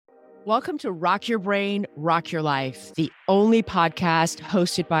Welcome to Rock Your Brain, Rock Your Life, the only podcast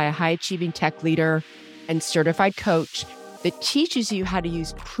hosted by a high-achieving tech leader and certified coach that teaches you how to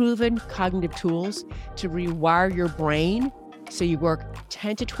use proven cognitive tools to rewire your brain so you work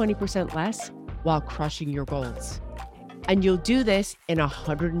 10 to 20% less while crushing your goals. And you'll do this in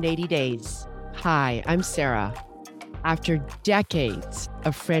 180 days. Hi, I'm Sarah. After decades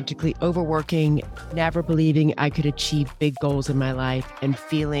of frantically overworking, never believing I could achieve big goals in my life, and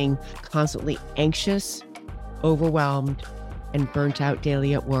feeling constantly anxious, overwhelmed, and burnt out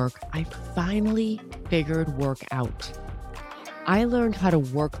daily at work, I finally figured work out. I learned how to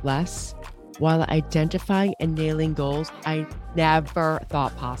work less while identifying and nailing goals I never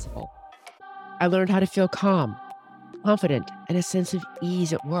thought possible. I learned how to feel calm, confident, and a sense of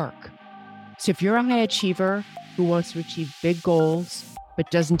ease at work. So if you're a high achiever who wants to achieve big goals, but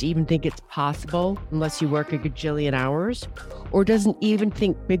doesn't even think it's possible unless you work a gajillion hours, or doesn't even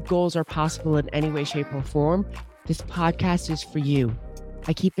think big goals are possible in any way, shape, or form, this podcast is for you.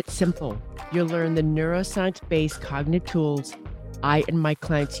 I keep it simple. You'll learn the neuroscience-based cognitive tools I and my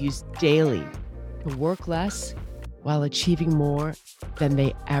clients use daily to work less while achieving more than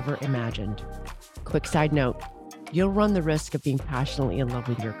they ever imagined. Quick side note, you'll run the risk of being passionately in love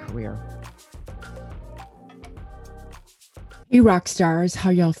with your career. Hey, rock stars, how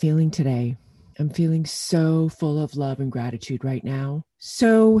y'all feeling today? I'm feeling so full of love and gratitude right now.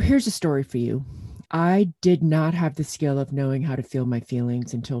 So here's a story for you. I did not have the skill of knowing how to feel my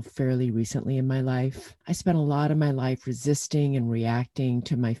feelings until fairly recently in my life. I spent a lot of my life resisting and reacting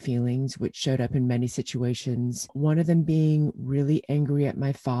to my feelings, which showed up in many situations. One of them being really angry at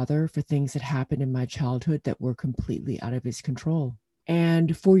my father for things that happened in my childhood that were completely out of his control.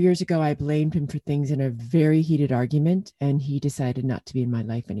 And 4 years ago, I blamed him for things in a very heated argument, and he decided not to be in my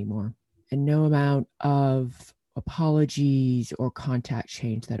life anymore. And no amount of apologies or contact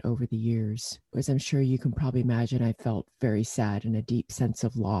changed that over the years. As I'm sure you can probably imagine, I felt very sad and a deep sense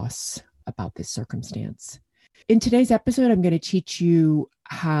of loss about this circumstance. In today's episode, I'm going to teach you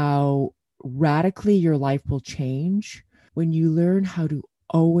how radically your life will change when you learn how to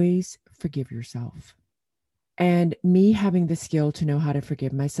always forgive yourself. And me having the skill to know how to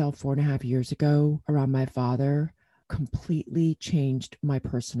forgive myself 4.5 years ago around my father completely changed my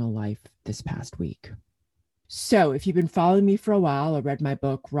personal life this past week. So if you've been following me for a while or read my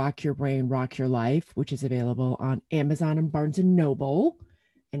book, Rock Your Brain, Rock Your Life, which is available on Amazon and Barnes & Noble,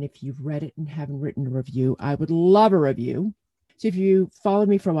 and if you've read it and haven't written a review, I would love a review. So if you followed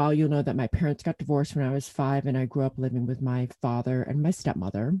me for a while, you'll know that my parents got divorced when I was 5, and I grew up living with my father and my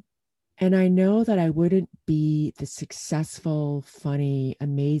stepmother. And I know that I wouldn't be the successful, funny,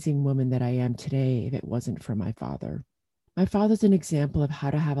 amazing woman that I am today if it wasn't for my father. My father's an example of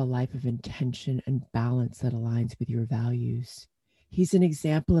how to have a life of intention and balance that aligns with your values. He's an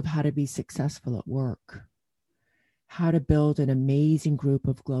example of how to be successful at work, how to build an amazing group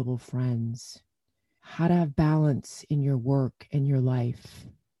of global friends, how to have balance in your work and your life,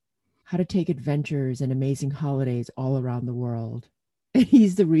 how to take adventures and amazing holidays all around the world. And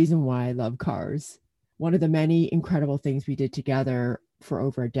he's the reason why I love cars. One of the many incredible things we did together for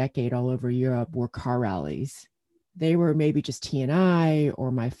over a decade all over Europe were car rallies. They were maybe just he and I,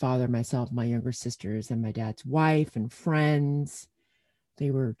 or my father, myself, my younger sisters, and my dad's wife and friends. They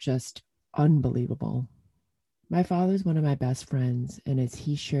were just unbelievable. My father's one of my best friends, and as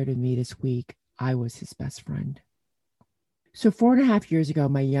he shared with me this week, I was his best friend. So 4.5 years ago,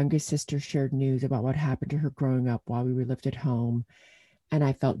 my youngest sister shared news about what happened to her growing up while we lived at home. And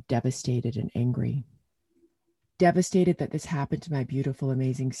I felt devastated and angry. Devastated that this happened to my beautiful,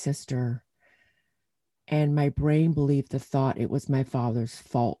 amazing sister. And my brain believed the thought it was my father's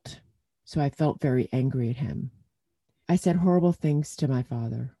fault. So I felt very angry at him. I said horrible things to my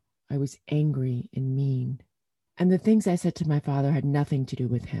father. I was angry and mean. And the things I said to my father had nothing to do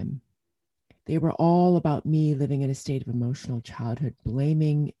with him. They were all about me living in a state of emotional childhood,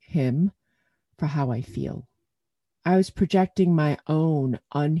 blaming him for how I feel. I was projecting my own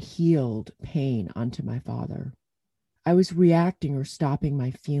unhealed pain onto my father. I was reacting or stopping my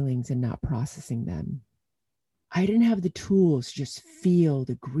feelings and not processing them. I didn't have the tools to just feel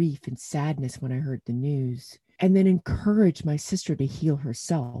the grief and sadness when I heard the news, and then encourage my sister to heal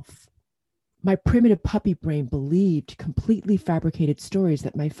herself. My primitive puppy brain believed completely fabricated stories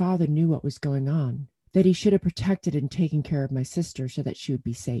that my father knew what was going on, that he should have protected and taken care of my sister so that she would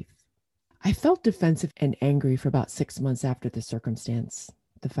be safe. I felt defensive and angry for about 6 months after the circumstance,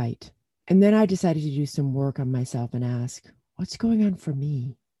 the fight. And then I decided to do some work on myself and ask, what's going on for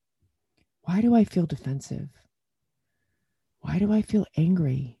me? Why do I feel defensive? Why do I feel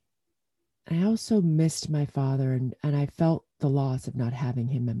angry? I also missed my father, and I felt the loss of not having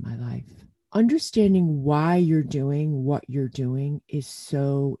him in my life. Understanding why you're doing what you're doing is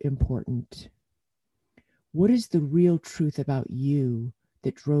so important. What is the real truth about you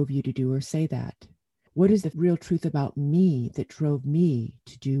that drove you to do or say that? What is the real truth about me that drove me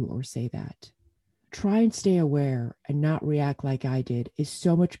to do or say that? Try and stay aware and not react like I did is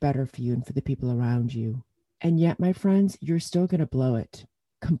so much better for you and for the people around you. And yet, my friends, you're still going to blow it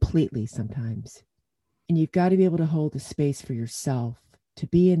completely sometimes. And you've got to be able to hold the space for yourself to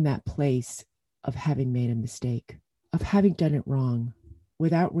be in that place of having made a mistake, of having done it wrong,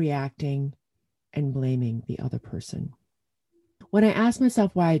 without reacting and blaming the other person. When I asked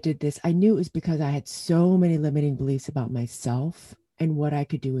myself why I did this, I knew it was because I had so many limiting beliefs about myself and what I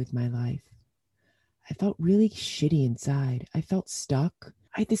could do with my life. I felt really shitty inside. I felt stuck.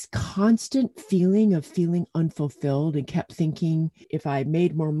 I had this constant feeling of feeling unfulfilled and kept thinking if I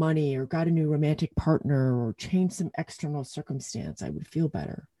made more money or got a new romantic partner or changed some external circumstance, I would feel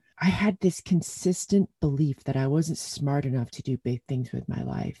better. I had this consistent belief that I wasn't smart enough to do big things with my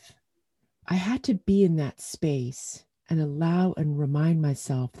life. I had to be in that space and allow and remind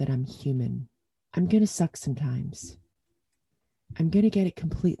myself that I'm human. I'm going to suck sometimes. I'm going to get it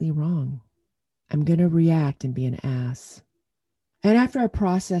completely wrong. I'm going to react and be an ass. And after I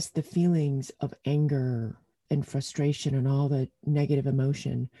processed the feelings of anger and frustration and all the negative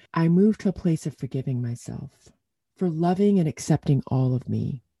emotion, I moved to a place of forgiving myself for loving and accepting all of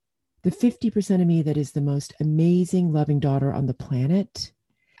me. The 50% of me that is the most amazing, loving daughter on the planet,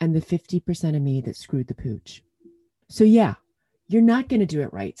 and the 50% of me that screwed the pooch. So yeah, you're not going to do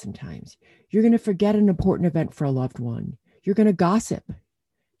it right sometimes. You're going to forget an important event for a loved one. You're going to gossip.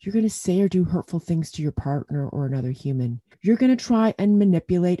 You're going to say or do hurtful things to your partner or another human. You're going to try and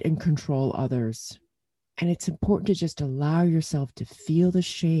manipulate and control others. And it's important to just allow yourself to feel the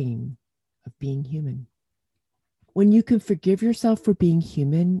shame of being human. When you can forgive yourself for being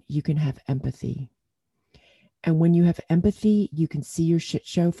human, you can have empathy. And when you have empathy, you can see your shit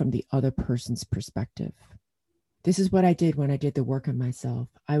show from the other person's perspective. This is what I did when I did the work on myself.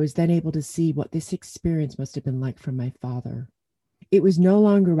 I was then able to see what this experience must have been like for my father. It was no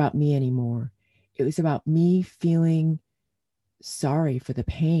longer about me anymore. It was about me feeling sorry for the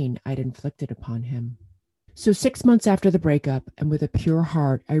pain I'd inflicted upon him. So 6 months after the breakup, and with a pure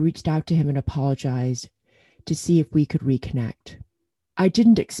heart, I reached out to him and apologized to see if we could reconnect. I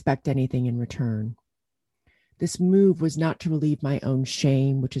didn't expect anything in return. This move was not to relieve my own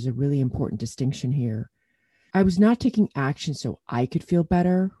shame, which is a really important distinction here. I was not taking action so I could feel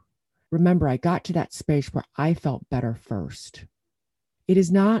better. Remember, I got to that space where I felt better first. It is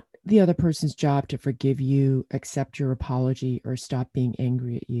not the other person's job to forgive you, accept your apology, or stop being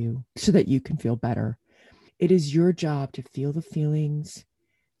angry at you so that you can feel better. It is your job to feel the feelings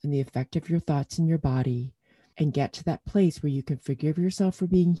and the effect of your thoughts in your body and get to that place where you can forgive yourself for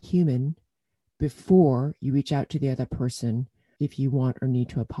being human before you reach out to the other person if you want or need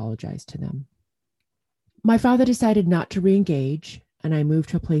to apologize to them. My father decided not to re-engage, and I moved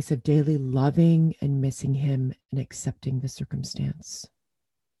to a place of daily loving and missing him and accepting the circumstance.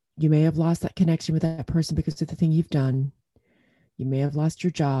 You may have lost that connection with that person because of the thing you've done. You may have lost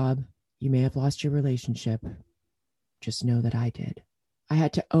your job. You may have lost your relationship. Just know that I did. I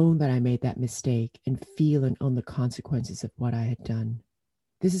had to own that I made that mistake and feel and own the consequences of what I had done.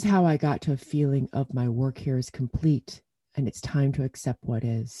 This is how I got to a feeling of my work here is complete and it's time to accept what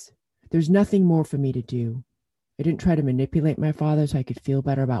is. There's nothing more for me to do. I didn't try to manipulate my father so I could feel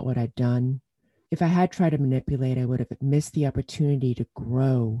better about what I'd done. If I had tried to manipulate, I would have missed the opportunity to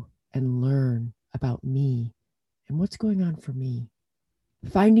grow and learn about me and what's going on for me.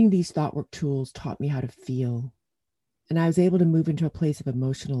 Finding these thought work tools taught me how to feel, and I was able to move into a place of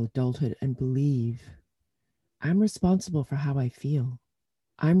emotional adulthood and believe I'm responsible for how I feel.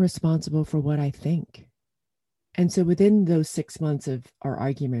 I'm responsible for what I think. And so within those 6 months of our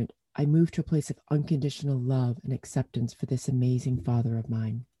argument, I moved to a place of unconditional love and acceptance for this amazing father of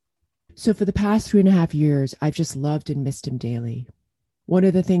mine. So for the past 3.5 years, I've just loved and missed him daily. One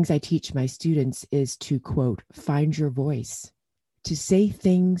of the things I teach my students is to, quote, find your voice, to say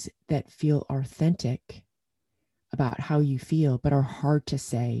things that feel authentic about how you feel, but are hard to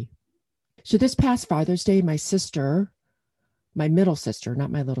say. So this past Father's Day, my sister, my middle sister,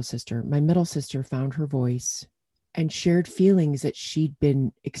 not my little sister, my middle sister found her voice and shared feelings that she'd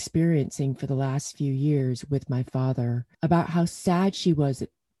been experiencing for the last few years with my father about how sad she was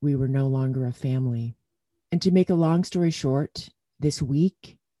that we were no longer a family. And to make a long story short, this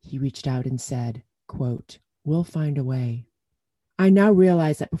week, he reached out and said, quote, we'll find a way. I now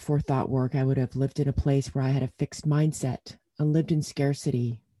realize that before thought work, I would have lived in a place where I had a fixed mindset and lived in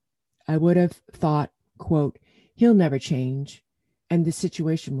scarcity. I would have thought, quote, he'll never change and the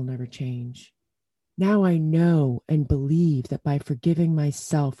situation will never change. Now I know and believe that by forgiving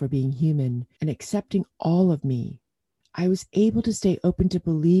myself for being human and accepting all of me, I was able to stay open to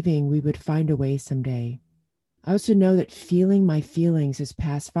believing we would find a way someday. I also know that feeling my feelings this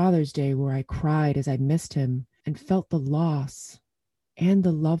past Father's Day, where I cried as I missed him and felt the loss and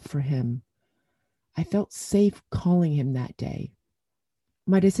the love for him, I felt safe calling him that day.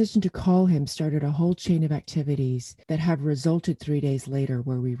 My decision to call him started a whole chain of activities that have resulted 3 days later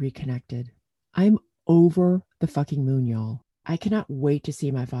where we reconnected. I'm over the fucking moon, y'all. I cannot wait to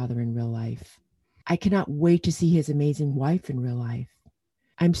see my father in real life. I cannot wait to see his amazing wife in real life.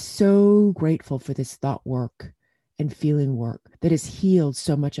 I'm so grateful for this thought work and feeling work that has healed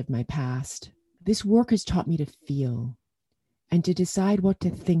so much of my past. This work has taught me to feel and to decide what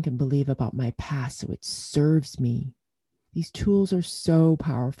to think and believe about my past so it serves me. These tools are so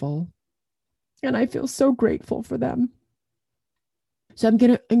powerful, and I feel so grateful for them. So I'm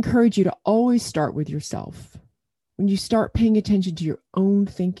going to encourage you to always start with yourself. When you start paying attention to your own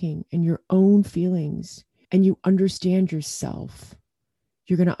thinking and your own feelings, and you understand yourself,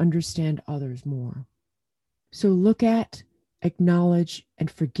 you're going to understand others more. So look at, acknowledge, and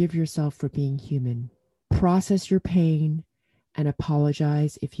forgive yourself for being human. Process your pain and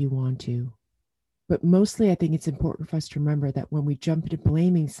apologize if you want to. But mostly, I think it's important for us to remember that when we jump into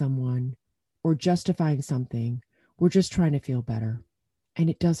blaming someone or justifying something, we're just trying to feel better. And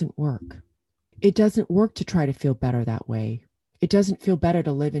it doesn't work. It doesn't work to try to feel better that way. It doesn't feel better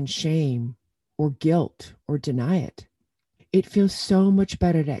to live in shame or guilt or deny it. It feels so much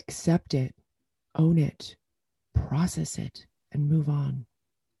better to accept it, own it, process it, and move on.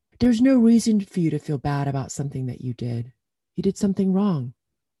 There's no reason for you to feel bad about something that you did. You did something wrong.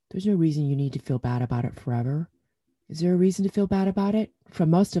 There's no reason you need to feel bad about it forever. Is there a reason to feel bad about it? For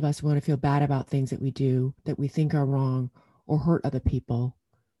most of us, we want to feel bad about things that we do that we think are wrong or hurt other people.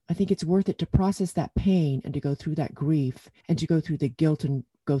 I think it's worth it to process that pain and to go through that grief and to go through the guilt and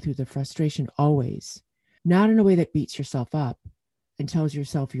go through the frustration always. Not in a way that beats yourself up and tells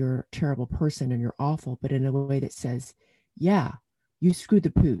yourself you're a terrible person and you're awful, but in a way that says, yeah, you screwed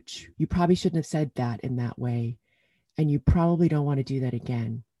the pooch. You probably shouldn't have said that in that way. And you probably don't want to do that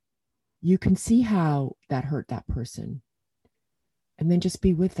again. You can see how that hurt that person. And then just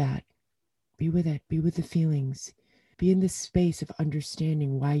be with that. Be with it. Be with the feelings. Be in this space of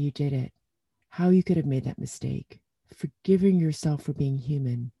understanding why you did it, how you could have made that mistake, forgiving yourself for being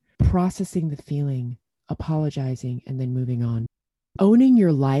human, processing the feeling, apologizing, and then moving on. Owning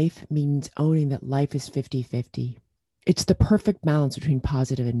your life means owning that life is 50-50. It's the perfect balance between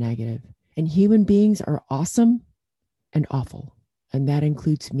positive and negative. And human beings are awesome and awful. And that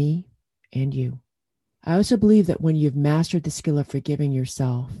includes me and you. I also believe that when you've mastered the skill of forgiving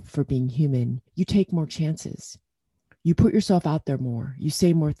yourself for being human, you take more chances. You put yourself out there more. You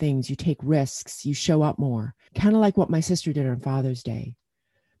say more things. You take risks. You show up more. Kind of like what my sister did on Father's Day.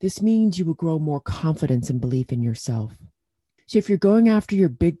 This means you will grow more confidence and belief in yourself. So if you're going after your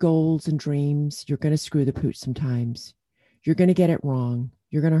big goals and dreams, you're going to screw the pooch sometimes. You're going to get it wrong.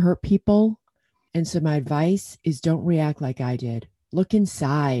 You're going to hurt people. And so my advice is don't react like I did. Look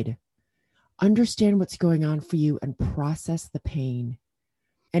inside. Understand what's going on for you and process the pain.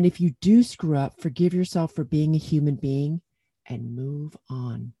 And if you do screw up, forgive yourself for being a human being and move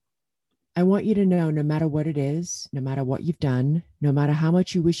on. I want you to know, no matter what it is, no matter what you've done, no matter how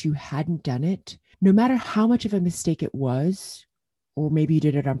much you wish you hadn't done it, no matter how much of a mistake it was, or maybe you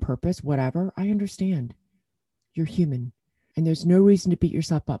did it on purpose, whatever, I understand. You're human. And there's no reason to beat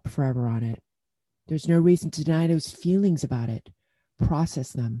yourself up forever on it. There's no reason to deny those feelings about it.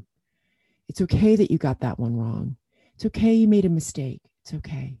 Process them. It's okay that you got that one wrong. It's okay you made a mistake. It's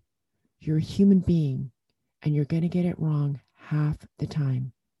okay. You're a human being and you're going to get it wrong half the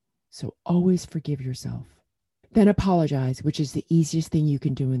time. So always forgive yourself. Then apologize, which is the easiest thing you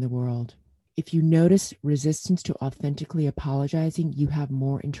can do in the world. If you notice resistance to authentically apologizing, you have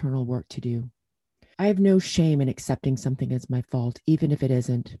more internal work to do. I have no shame in accepting something as my fault, even if it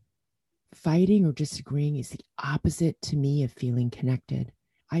isn't. Fighting or disagreeing is the opposite to me of feeling connected.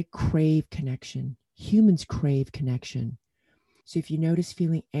 I crave connection. Humans crave connection. So if you notice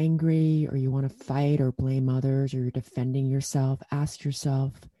feeling angry or you want to fight or blame others or you're defending yourself, ask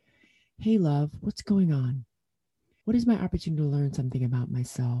yourself, hey, love, what's going on? What is my opportunity to learn something about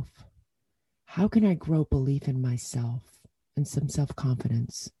myself? How can I grow belief in myself and some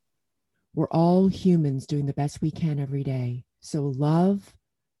self-confidence? We're all humans doing the best we can every day. So love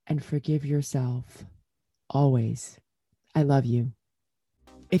and forgive yourself. Always. I love you.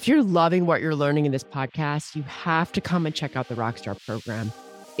 If you're loving what you're learning in this podcast, you have to come and check out the Rockstar program.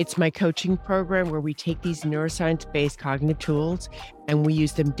 It's my coaching program where we take these neuroscience-based cognitive tools and we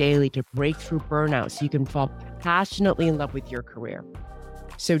use them daily to break through burnout so you can fall passionately in love with your career.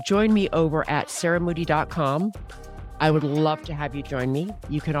 So join me over at sarahmoody.com. I would love to have you join me.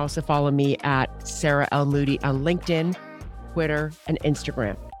 You can also follow me at Sarah L. Moody on LinkedIn, Twitter, and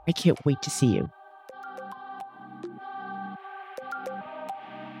Instagram. I can't wait to see you.